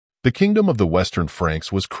The kingdom of the Western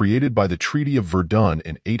Franks was created by the Treaty of Verdun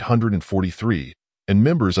in 843, and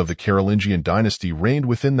members of the Carolingian dynasty reigned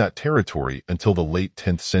within that territory until the late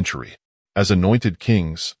 10th century. As anointed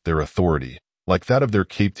kings, their authority, like that of their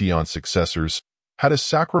Capetian successors, had a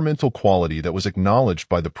sacramental quality that was acknowledged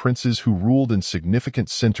by the princes who ruled in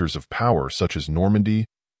significant centers of power such as Normandy,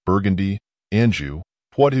 Burgundy, Anjou,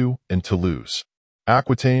 Poitou, and Toulouse.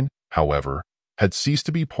 Aquitaine, however, had ceased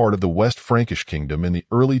to be part of the West Frankish kingdom in the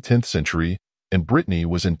early 10th century, and Brittany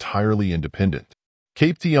was entirely independent.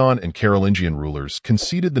 Capetian and Carolingian rulers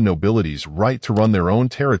conceded the nobility's right to run their own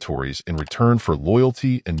territories in return for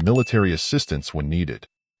loyalty and military assistance when needed.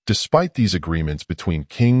 Despite these agreements between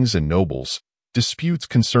kings and nobles, disputes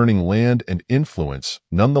concerning land and influence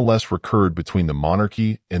nonetheless recurred between the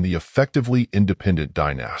monarchy and the effectively independent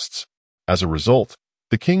dynasts. As a result,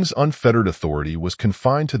 the king's unfettered authority was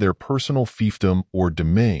confined to their personal fiefdom or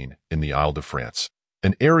domain in the Île-de-France,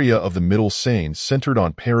 an area of the Middle Seine centered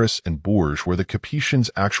on Paris and Bourges where the Capetians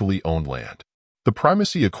actually owned land. The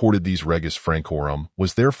primacy accorded these reges Francorum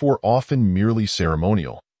was therefore often merely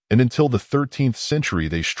ceremonial, and until the 13th century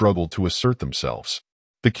they struggled to assert themselves.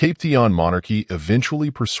 The Capetian monarchy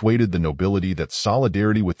eventually persuaded the nobility that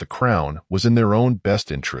solidarity with the crown was in their own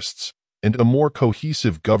best interests, and a more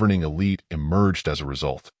cohesive governing elite emerged as a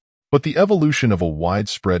result. But the evolution of a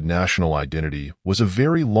widespread national identity was a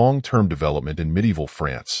very long-term development in medieval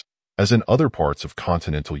France, as in other parts of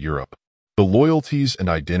continental Europe. The loyalties and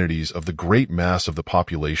identities of the great mass of the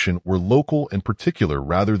population were local and particular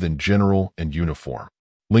rather than general and uniform.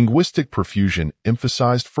 Linguistic profusion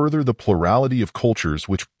emphasized further the plurality of cultures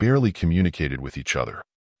which barely communicated with each other.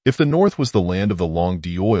 If the north was the land of the langue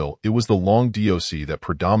d'oil, it was the langue d'oc that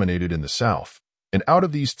predominated in the south, and out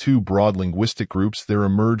of these two broad linguistic groups there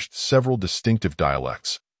emerged several distinctive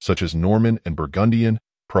dialects, such as Norman and Burgundian,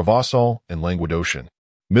 Provençal, and Languedocian.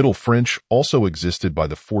 Middle French also existed by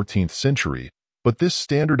the 14th century, but this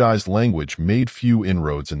standardized language made few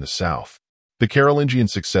inroads in the south. The Carolingian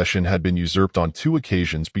succession had been usurped on 2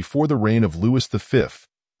 occasions before the reign of Louis V,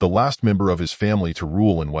 the last member of his family to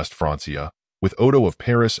rule in West Francia, with Otto of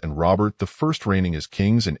Paris and Robert I reigning as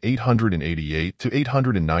kings in 888 to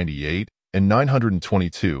 898 and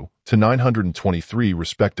 922 to 923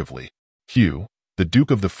 respectively. Hugh, the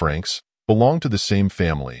Duke of the Franks, belonged to the same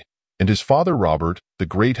family, and his father Robert the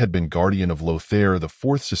Great had been guardian of Lothair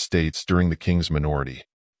IV's estates during the king's minority.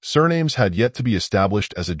 Surnames had yet to be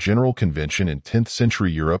established as a general convention in 10th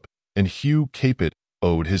century Europe, and Hugh Capet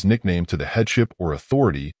owed his nickname to the headship or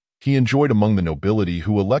authority he enjoyed among the nobility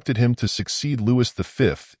who elected him to succeed Louis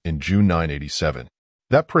V in June 987.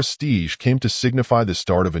 That prestige came to signify the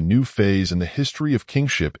start of a new phase in the history of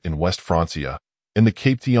kingship in West Francia, and the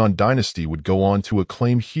Capetian Dynasty would go on to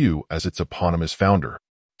acclaim Hugh as its eponymous founder.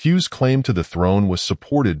 Hugh's claim to the throne was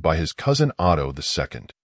supported by his cousin Otto II.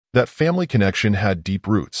 That family connection had deep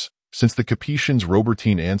roots, since the Capetians'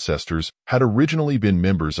 Robertine ancestors had originally been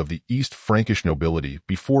members of the East Frankish nobility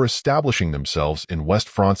before establishing themselves in West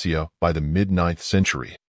Francia by the mid-9th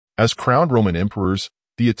century. As crowned Roman emperors,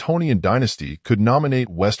 the Attonian dynasty could nominate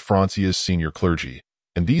West Francia's senior clergy,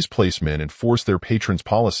 and these placemen enforced their patron's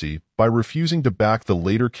policy by refusing to back the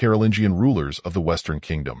later Carolingian rulers of the Western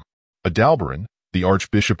Kingdom. Adalberon, the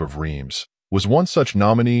Archbishop of Reims, was one such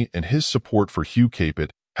nominee, and his support for Hugh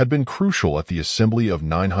Capet had been crucial at the Assembly of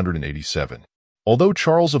 987. Although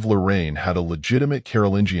Charles of Lorraine had a legitimate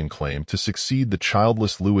Carolingian claim to succeed the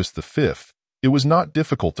childless Louis V, it was not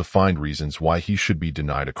difficult to find reasons why he should be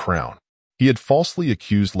denied a crown. He had falsely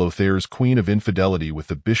accused Lothair's queen of infidelity with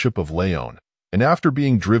the Bishop of Laon, and after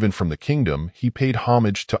being driven from the kingdom, he paid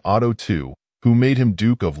homage to Otto II, who made him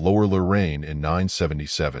Duke of Lower Lorraine in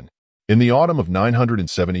 977. In the autumn of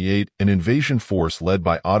 978, an invasion force led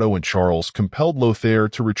by Otto and Charles compelled Lothair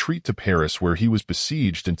to retreat to Paris, where he was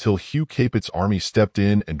besieged until Hugh Capet's army stepped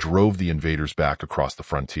in and drove the invaders back across the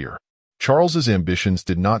frontier. Charles's ambitions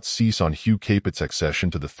did not cease on Hugh Capet's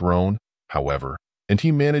accession to the throne, however, and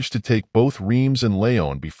he managed to take both Reims and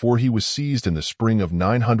Laon before he was seized in the spring of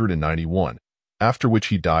 991, after which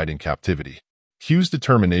he died in captivity. Hugh's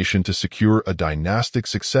determination to secure a dynastic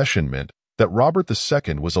succession meant that Robert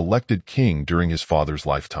II was elected king during his father's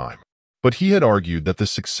lifetime. But he had argued that the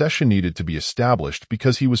succession needed to be established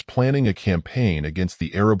because he was planning a campaign against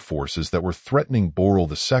the Arab forces that were threatening Borrell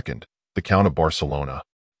II, the Count of Barcelona.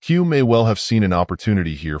 Hugh may well have seen an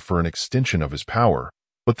opportunity here for an extension of his power,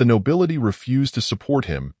 but the nobility refused to support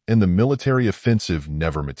him, and the military offensive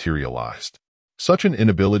never materialized. Such an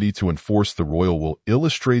inability to enforce the royal will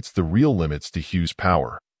illustrates the real limits to Hugh's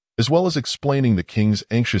power, as well as explaining the king's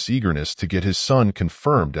anxious eagerness to get his son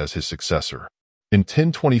confirmed as his successor. In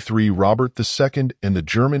 1023, Robert II and the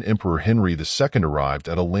German Emperor Henry II arrived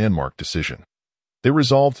at a landmark decision. They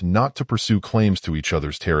resolved not to pursue claims to each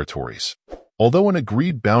other's territories. Although an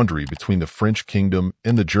agreed boundary between the French kingdom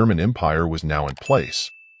and the German Empire was now in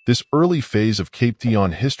place, this early phase of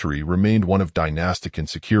Capetian history remained one of dynastic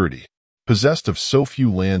insecurity. Possessed of so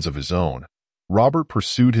few lands of his own, Robert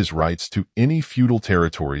pursued his rights to any feudal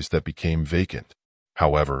territories that became vacant.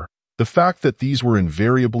 However, the fact that these were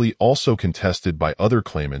invariably also contested by other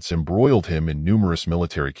claimants embroiled him in numerous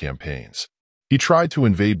military campaigns. He tried to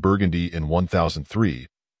invade Burgundy in 1003,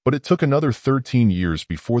 but it took another 13 years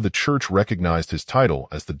before the church recognized his title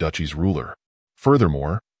as the duchy's ruler.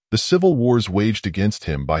 Furthermore, the civil wars waged against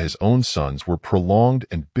him by his own sons were prolonged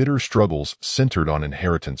and bitter struggles centered on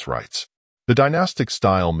inheritance rights. The dynastic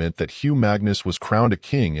style meant that Hugh Magnus was crowned a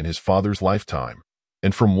king in his father's lifetime,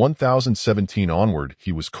 and from 1017 onward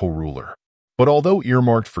he was co-ruler. But although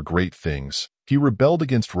earmarked for great things, he rebelled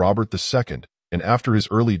against Robert II, and after his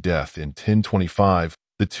early death in 1025,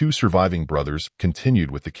 the two surviving brothers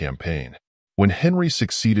continued with the campaign. When Henry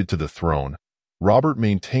succeeded to the throne, Robert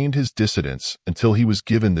maintained his dissidence until he was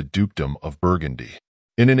given the dukedom of Burgundy.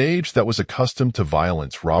 In an age that was accustomed to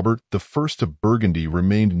violence, Robert I of Burgundy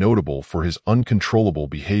remained notable for his uncontrollable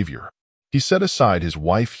behavior. He set aside his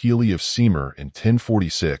wife Healy of Semer in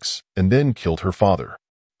 1046 and then killed her father.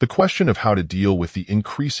 The question of how to deal with the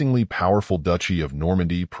increasingly powerful Duchy of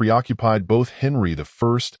Normandy preoccupied both Henry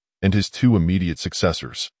I and his two immediate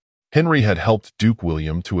successors. Henry had helped Duke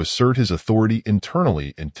William to assert his authority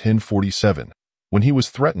internally in 1047, when he was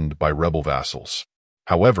threatened by rebel vassals.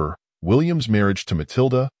 However, William's marriage to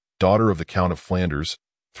Matilda, daughter of the Count of Flanders,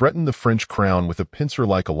 threatened the French crown with a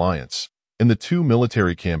pincer-like alliance, and the two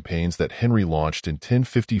military campaigns that Henry launched in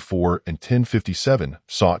 1054 and 1057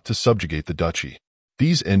 sought to subjugate the duchy.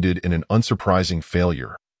 These ended in an unsurprising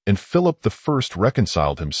failure, and Philip I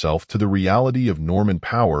reconciled himself to the reality of Norman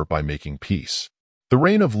power by making peace. The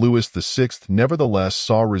reign of Louis VI nevertheless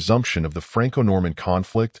saw a resumption of the Franco-Norman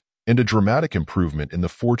conflict and a dramatic improvement in the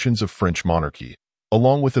fortunes of French monarchy,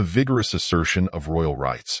 along with a vigorous assertion of royal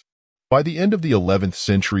rights. By the end of the 11th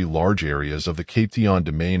century, large areas of the Capetian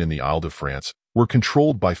domain in the Île-de-France were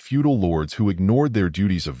controlled by feudal lords who ignored their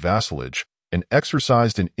duties of vassalage and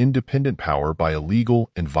exercised an independent power by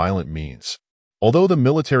illegal and violent means. Although the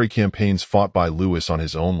military campaigns fought by Louis on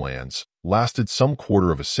his own lands lasted some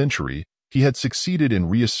quarter of a century, he had succeeded in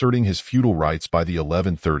reasserting his feudal rights by the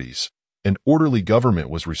 1130s, and orderly government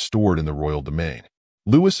was restored in the royal domain.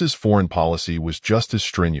 Louis's foreign policy was just as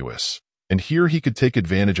strenuous, and here he could take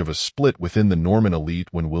advantage of a split within the Norman elite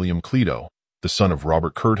when William Clito, the son of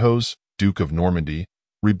Robert Curthose, Duke of Normandy,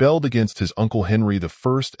 rebelled against his uncle Henry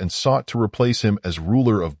I and sought to replace him as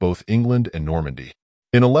ruler of both England and Normandy.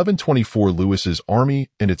 In 1124, Louis's army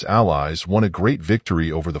and its allies won a great victory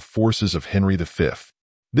over the forces of Henry V.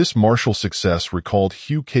 This martial success recalled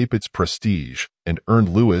Hugh Capet's prestige and earned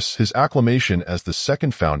Louis his acclamation as the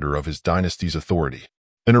second founder of his dynasty's authority.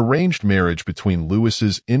 An arranged marriage between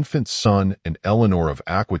Louis's infant son and Eleanor of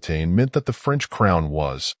Aquitaine meant that the French crown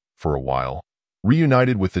was, for a while,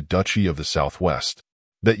 reunited with the Duchy of the Southwest.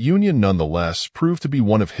 That union nonetheless proved to be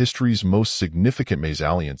one of history's most significant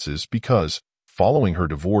mésalliances because, following her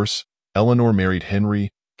divorce, Eleanor married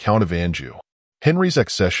Henry, Count of Anjou. Henry's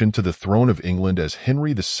accession to the throne of England as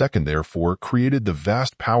Henry II therefore created the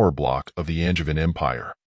vast power block of the Angevin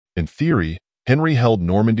Empire. In theory, Henry held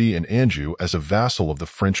Normandy and Anjou as a vassal of the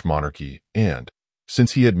French monarchy and,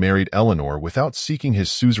 since he had married Eleanor without seeking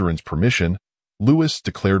his suzerain's permission, Louis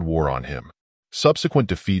declared war on him. Subsequent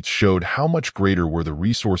defeats showed how much greater were the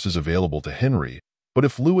resources available to Henry, but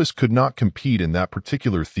if Louis could not compete in that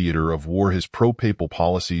particular theater of war, his pro-papal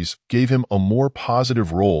policies gave him a more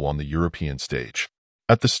positive role on the European stage.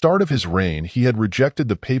 At the start of his reign, he had rejected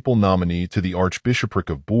the papal nominee to the Archbishopric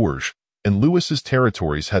of Bourges, and Louis's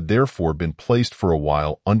territories had therefore been placed for a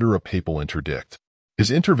while under a papal interdict.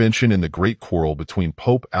 His intervention in the great quarrel between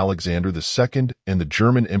Pope Alexander II and the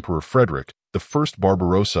German Emperor Frederick I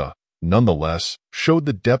Barbarossa, nonetheless, showed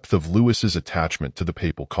the depth of Louis's attachment to the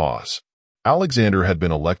papal cause. Alexander had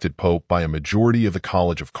been elected pope by a majority of the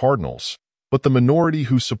College of Cardinals, but the minority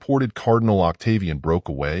who supported Cardinal Octavian broke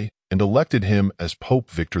away and elected him as Pope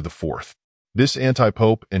Victor IV. This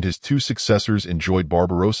anti-pope and his two successors enjoyed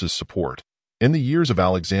Barbarossa's support, and the years of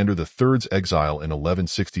Alexander III's exile in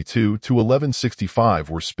 1162 to 1165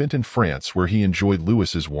 were spent in France, where he enjoyed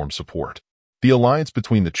Louis's warm support. The alliance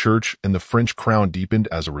between the Church and the French crown deepened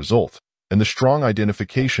as a result, and the strong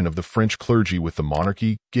identification of the French clergy with the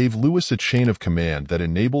monarchy gave Louis a chain of command that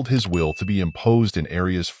enabled his will to be imposed in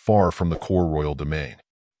areas far from the core royal domain.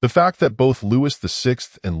 The fact that both Louis VI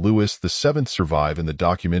and Louis VII survive in the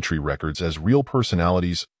documentary records as real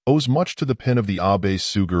personalities owes much to the pen of the Abbé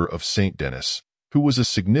Suger of Saint-Denis, who was a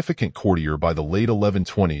significant courtier by the late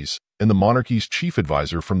 1120s and the monarchy's chief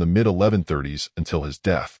advisor from the mid-1130s until his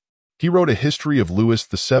death. He wrote a history of Louis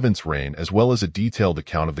VII's reign as well as a detailed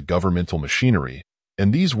account of the governmental machinery,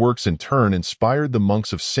 and these works in turn inspired the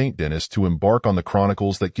monks of Saint-Denis to embark on the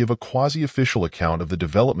chronicles that give a quasi-official account of the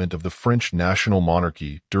development of the French national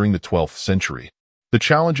monarchy during the 12th century. The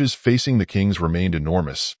challenges facing the kings remained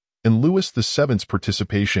enormous, and Louis VII's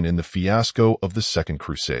participation in the fiasco of the Second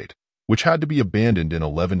Crusade, which had to be abandoned in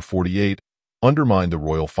 1148, undermined the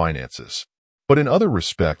royal finances. But in other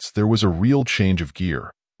respects, there was a real change of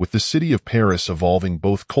gear, with the city of Paris evolving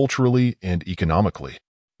both culturally and economically.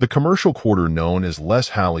 The commercial quarter known as Les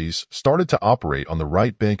Halles started to operate on the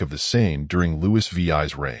right bank of the Seine during Louis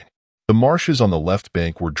VI's reign. The marshes on the left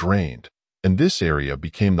bank were drained, and this area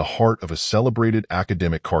became the heart of a celebrated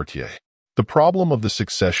academic quartier. The problem of the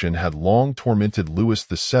succession had long tormented Louis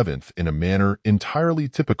VII in a manner entirely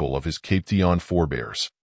typical of his Capetian forebears.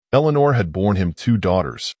 Eleanor had borne him 2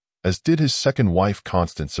 daughters, as did his second wife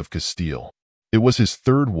Constance of Castile. It was his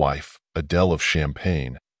third wife, Adele of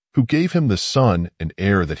Champagne, who gave him the son and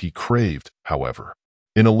heir that he craved, however.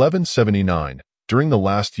 In 1179, during the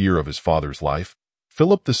last year of his father's life,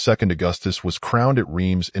 Philip II Augustus was crowned at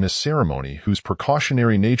Reims in a ceremony whose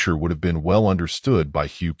precautionary nature would have been well understood by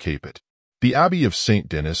Hugh Capet. The Abbey of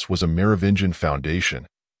Saint-Denis was a Merovingian foundation,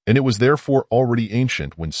 and it was therefore already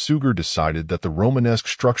ancient when Suger decided that the Romanesque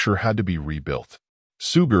structure had to be rebuilt.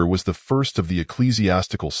 Suger was the first of the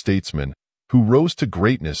ecclesiastical statesmen who rose to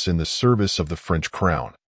greatness in the service of the French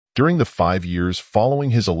crown. During the 5 years following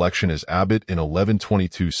his election as abbot in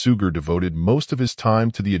 1122, Suger devoted most of his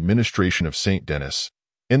time to the administration of Saint-Denis,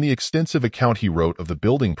 and the extensive account he wrote of the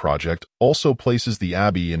building project also places the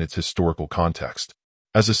abbey in its historical context.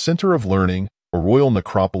 As a center of learning, a royal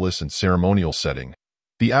necropolis and ceremonial setting,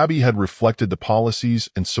 the abbey had reflected the policies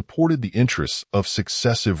and supported the interests of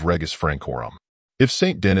successive reges Francorum. If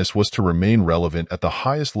Saint-Denis was to remain relevant at the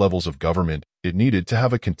highest levels of government, it needed to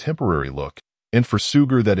have a contemporary look, and for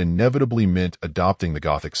Suger that inevitably meant adopting the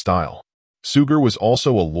Gothic style. Suger was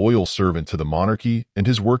also a loyal servant to the monarchy, and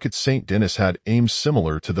his work at Saint-Denis had aims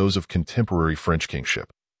similar to those of contemporary French kingship.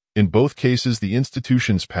 In both cases, the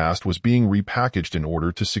institution's past was being repackaged in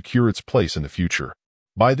order to secure its place in the future.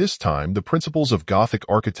 By this time, the principles of Gothic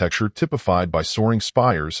architecture typified by soaring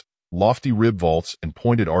spires, lofty rib vaults, and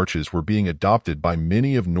pointed arches were being adopted by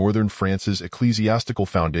many of northern France's ecclesiastical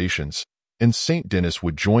foundations, and Saint-Denis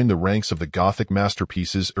would join the ranks of the Gothic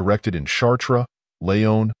masterpieces erected in Chartres,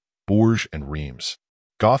 Lyon, Bourges, and Reims.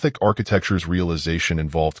 Gothic architecture's realization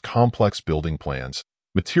involved complex building plans,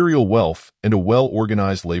 material wealth, and a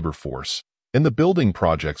well-organized labor force, and the building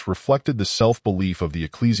projects reflected the self-belief of the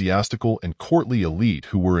ecclesiastical and courtly elite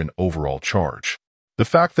who were in overall charge. The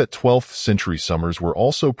fact that 12th-century summers were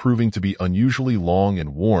also proving to be unusually long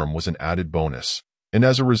and warm was an added bonus, and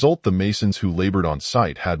as a result the masons who labored on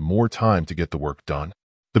site had more time to get the work done.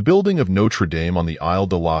 The building of Notre Dame on the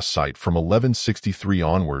Île-de-France site from 1163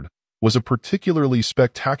 onward was a particularly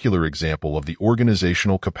spectacular example of the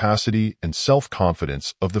organizational capacity and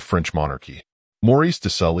self-confidence of the French monarchy. Maurice de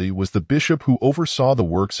Sully was the bishop who oversaw the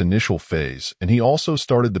work's initial phase, and he also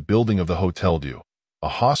started the building of the Hôtel Dieu, a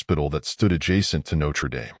hospital that stood adjacent to Notre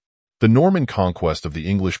Dame. The Norman conquest of the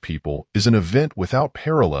English people is an event without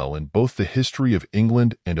parallel in both the history of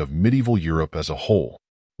England and of medieval Europe as a whole.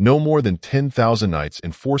 No more than 10,000 knights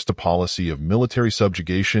enforced a policy of military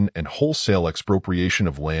subjugation and wholesale expropriation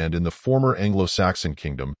of land in the former Anglo-Saxon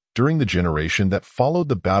kingdom during the generation that followed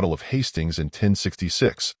the Battle of Hastings in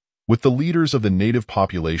 1066, with the leaders of the native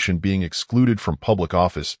population being excluded from public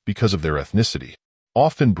office because of their ethnicity.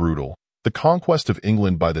 Often brutal, the conquest of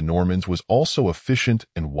England by the Normans was also efficient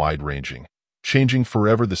and wide-ranging, changing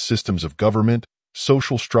forever the systems of government,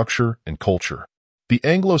 social structure, and culture. The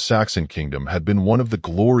Anglo-Saxon kingdom had been one of the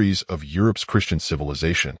glories of Europe's Christian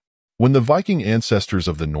civilization. When the Viking ancestors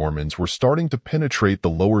of the Normans were starting to penetrate the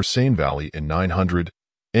lower Seine Valley in 900,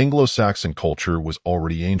 Anglo-Saxon culture was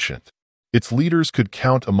already ancient. Its leaders could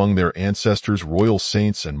count among their ancestors royal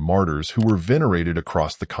saints and martyrs who were venerated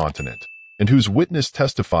across the continent, and whose witness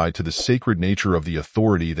testified to the sacred nature of the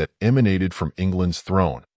authority that emanated from England's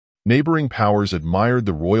throne. Neighboring powers admired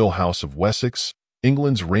the royal house of Wessex,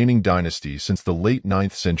 England's reigning dynasty since the late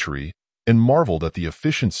 9th century, and marveled at the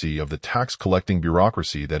efficiency of the tax-collecting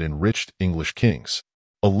bureaucracy that enriched English kings.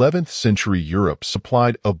 11th century Europe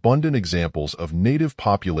supplied abundant examples of native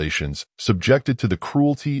populations subjected to the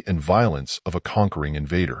cruelty and violence of a conquering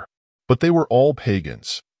invader. But they were all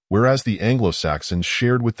pagans, whereas the Anglo-Saxons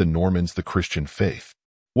shared with the Normans the Christian faith.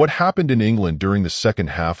 What happened in England during the second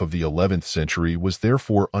half of the 11th century was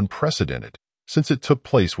therefore unprecedented, since it took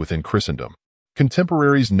place within Christendom.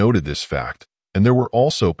 Contemporaries noted this fact, and there were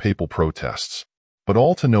also papal protests, but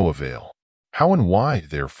all to no avail. How and why,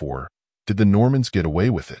 therefore, did the Normans get away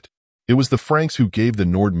with it? It was the Franks who gave the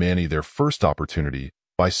Nordmanni their first opportunity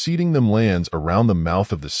by ceding them lands around the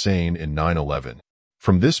mouth of the Seine in 911.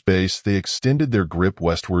 From this base, they extended their grip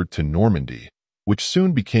westward to Normandy, which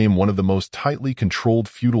soon became one of the most tightly controlled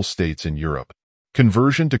feudal states in Europe.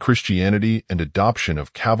 Conversion to Christianity and adoption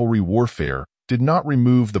of cavalry warfare did not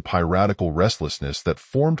remove the piratical restlessness that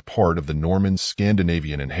formed part of the Norman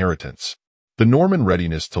Scandinavian inheritance. The Norman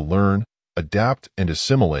readiness to learn, adapt, and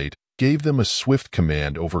assimilate gave them a swift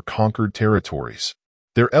command over conquered territories.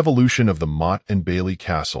 Their evolution of the Motte and Bailey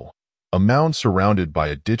Castle, a mound surrounded by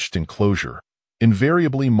a ditched enclosure,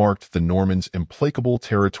 invariably marked the Normans' implacable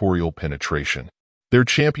territorial penetration. Their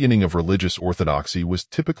championing of religious orthodoxy was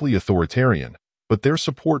typically authoritarian, but their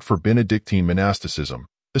support for Benedictine monasticism,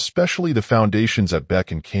 especially the foundations at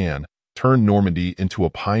Bec and Caen, turned Normandy into a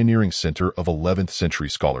pioneering center of 11th century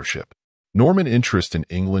scholarship. Norman interest in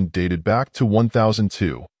England dated back to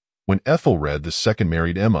 1002, when Ethelred II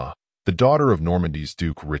married Emma, the daughter of Normandy's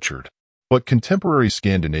Duke Richard. But contemporary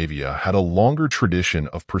Scandinavia had a longer tradition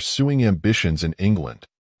of pursuing ambitions in England.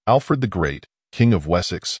 Alfred the Great, King of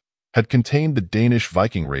Wessex, had contained the Danish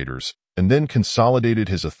Viking raiders and then consolidated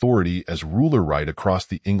his authority as ruler right across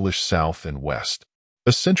the English south and west.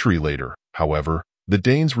 A century later, however, the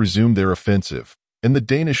Danes resumed their offensive, and the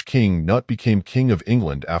Danish king Knut became King of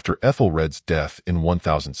England after Ethelred's death in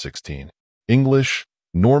 1016. English,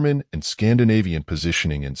 Norman, and Scandinavian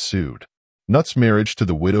positioning ensued. Knut's marriage to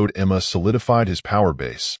the widowed Emma solidified his power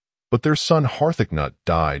base, but their son Harthacnut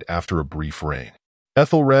died after a brief reign.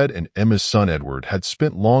 Ethelred and Emma's son Edward had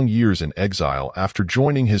spent long years in exile after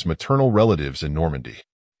joining his maternal relatives in Normandy.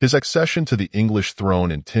 His accession to the English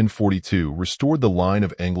throne in 1042 restored the line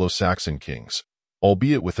of Anglo-Saxon kings,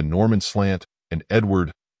 albeit with a Norman slant, and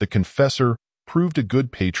Edward, the Confessor, proved a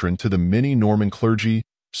good patron to the many Norman clergy,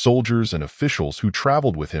 soldiers, and officials who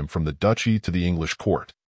traveled with him from the duchy to the English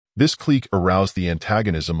court. This clique aroused the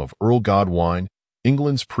antagonism of Earl Godwine,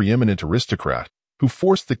 England's preeminent aristocrat, who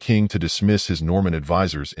forced the king to dismiss his Norman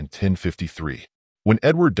advisors in 1053. When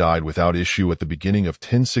Edward died without issue at the beginning of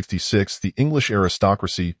 1066, the English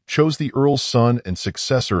aristocracy chose the earl's son and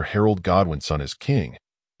successor Harold Godwin's son as king,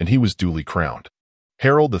 and he was duly crowned.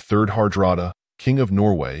 Harold III Hardrada, King of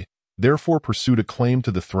Norway, therefore pursued a claim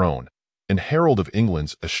to the throne, and Harold of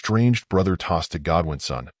England's estranged brother Tostig Godwin's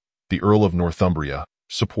son, the Earl of Northumbria,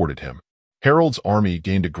 supported him. Harold's army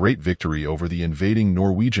gained a great victory over the invading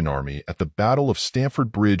Norwegian army at the Battle of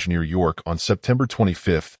Stamford Bridge near York on September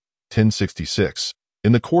 25, 1066,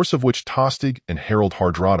 in the course of which Tostig and Harold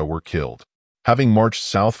Hardrada were killed. Having marched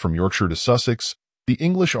south from Yorkshire to Sussex, the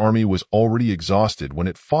English army was already exhausted when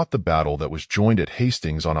it fought the battle that was joined at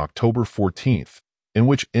Hastings on October 14th, and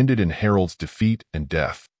which ended in Harold's defeat and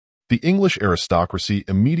death. The English aristocracy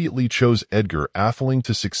immediately chose Edgar Atheling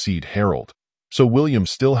to succeed Harold, so William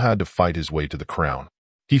still had to fight his way to the crown.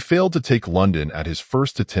 He failed to take London at his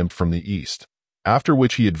first attempt from the east, after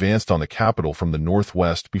which he advanced on the capital from the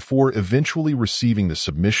northwest before eventually receiving the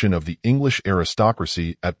submission of the English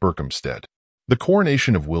aristocracy at Berkhamsted. The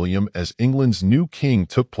coronation of William as England's new king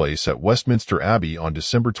took place at Westminster Abbey on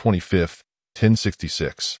December 25,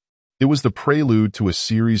 1066. It was the prelude to a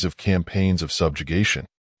series of campaigns of subjugation.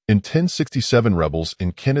 In 1067, rebels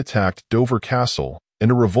in Kent attacked Dover Castle, and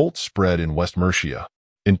a revolt spread in West Mercia.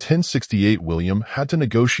 In 1068, William had to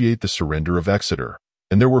negotiate the surrender of Exeter,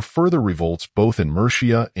 and there were further revolts both in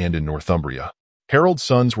Mercia and in Northumbria. Harold's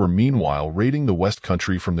sons were meanwhile raiding the West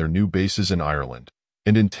Country from their new bases in Ireland,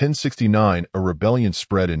 and in 1069 a rebellion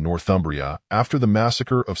spread in Northumbria after the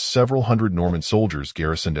massacre of several hundred Norman soldiers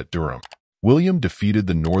garrisoned at Durham. William defeated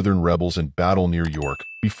the northern rebels in battle near York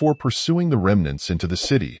before pursuing the remnants into the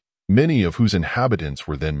city, many of whose inhabitants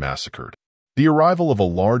were then massacred. The arrival of a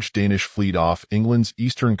large Danish fleet off England's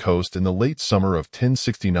eastern coast in the late summer of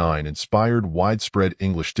 1069 inspired widespread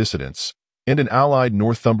English dissidents, and an allied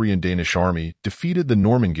Northumbrian Danish army defeated the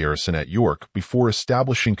Norman garrison at York before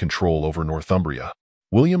establishing control over Northumbria.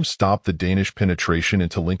 William stopped the Danish penetration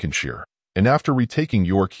into Lincolnshire, and after retaking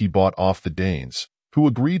York he bought off the Danes, who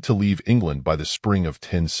agreed to leave England by the spring of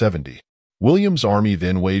 1070. William's army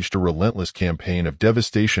then waged a relentless campaign of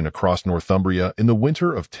devastation across Northumbria in the winter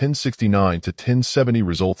of 1069 to 1070,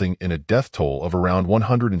 resulting in a death toll of around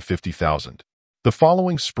 150,000. The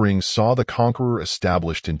following spring saw the conqueror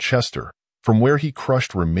established in Chester, from where he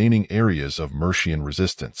crushed remaining areas of Mercian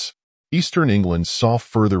resistance. Eastern England saw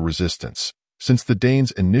further resistance, since the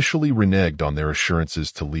Danes initially reneged on their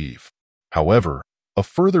assurances to leave. However, a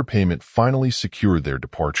further payment finally secured their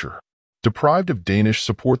departure. Deprived of Danish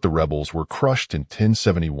support, the rebels were crushed in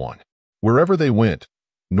 1071. Wherever they went,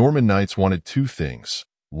 Norman knights wanted two things: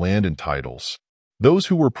 land and titles. Those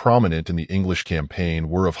who were prominent in the English campaign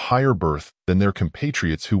were of higher birth than their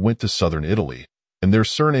compatriots who went to southern Italy, and their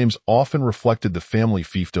surnames often reflected the family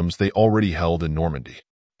fiefdoms they already held in Normandy.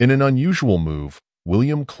 In an unusual move,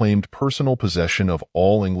 William claimed personal possession of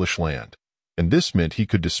all English land, and this meant he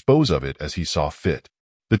could dispose of it as he saw fit.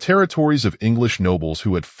 The territories of English nobles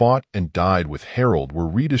who had fought and died with Harold were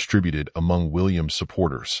redistributed among William's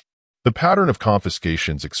supporters. The pattern of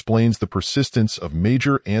confiscations explains the persistence of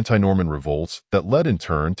major anti-Norman revolts that led in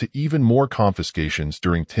turn to even more confiscations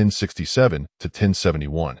during 1067 to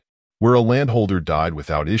 1071. Where a landholder died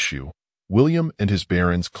without issue, William and his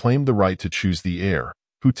barons claimed the right to choose the heir,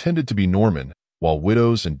 who tended to be Norman, while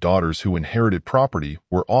widows and daughters who inherited property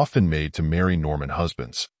were often made to marry Norman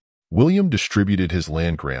husbands. William distributed his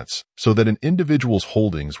land grants so that an individual's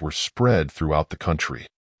holdings were spread throughout the country.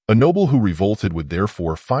 A noble who revolted would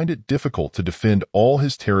therefore find it difficult to defend all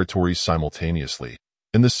his territories simultaneously,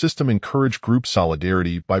 and the system encouraged group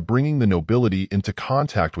solidarity by bringing the nobility into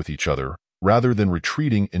contact with each other rather than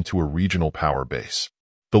retreating into a regional power base.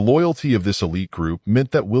 The loyalty of this elite group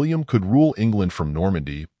meant that William could rule England from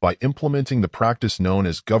Normandy by implementing the practice known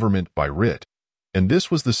as government by writ, and this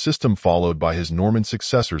was the system followed by his Norman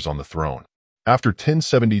successors on the throne. After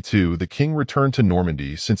 1072, the king returned to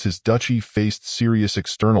Normandy since his duchy faced serious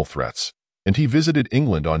external threats, and he visited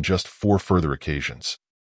England on just 4 further occasions.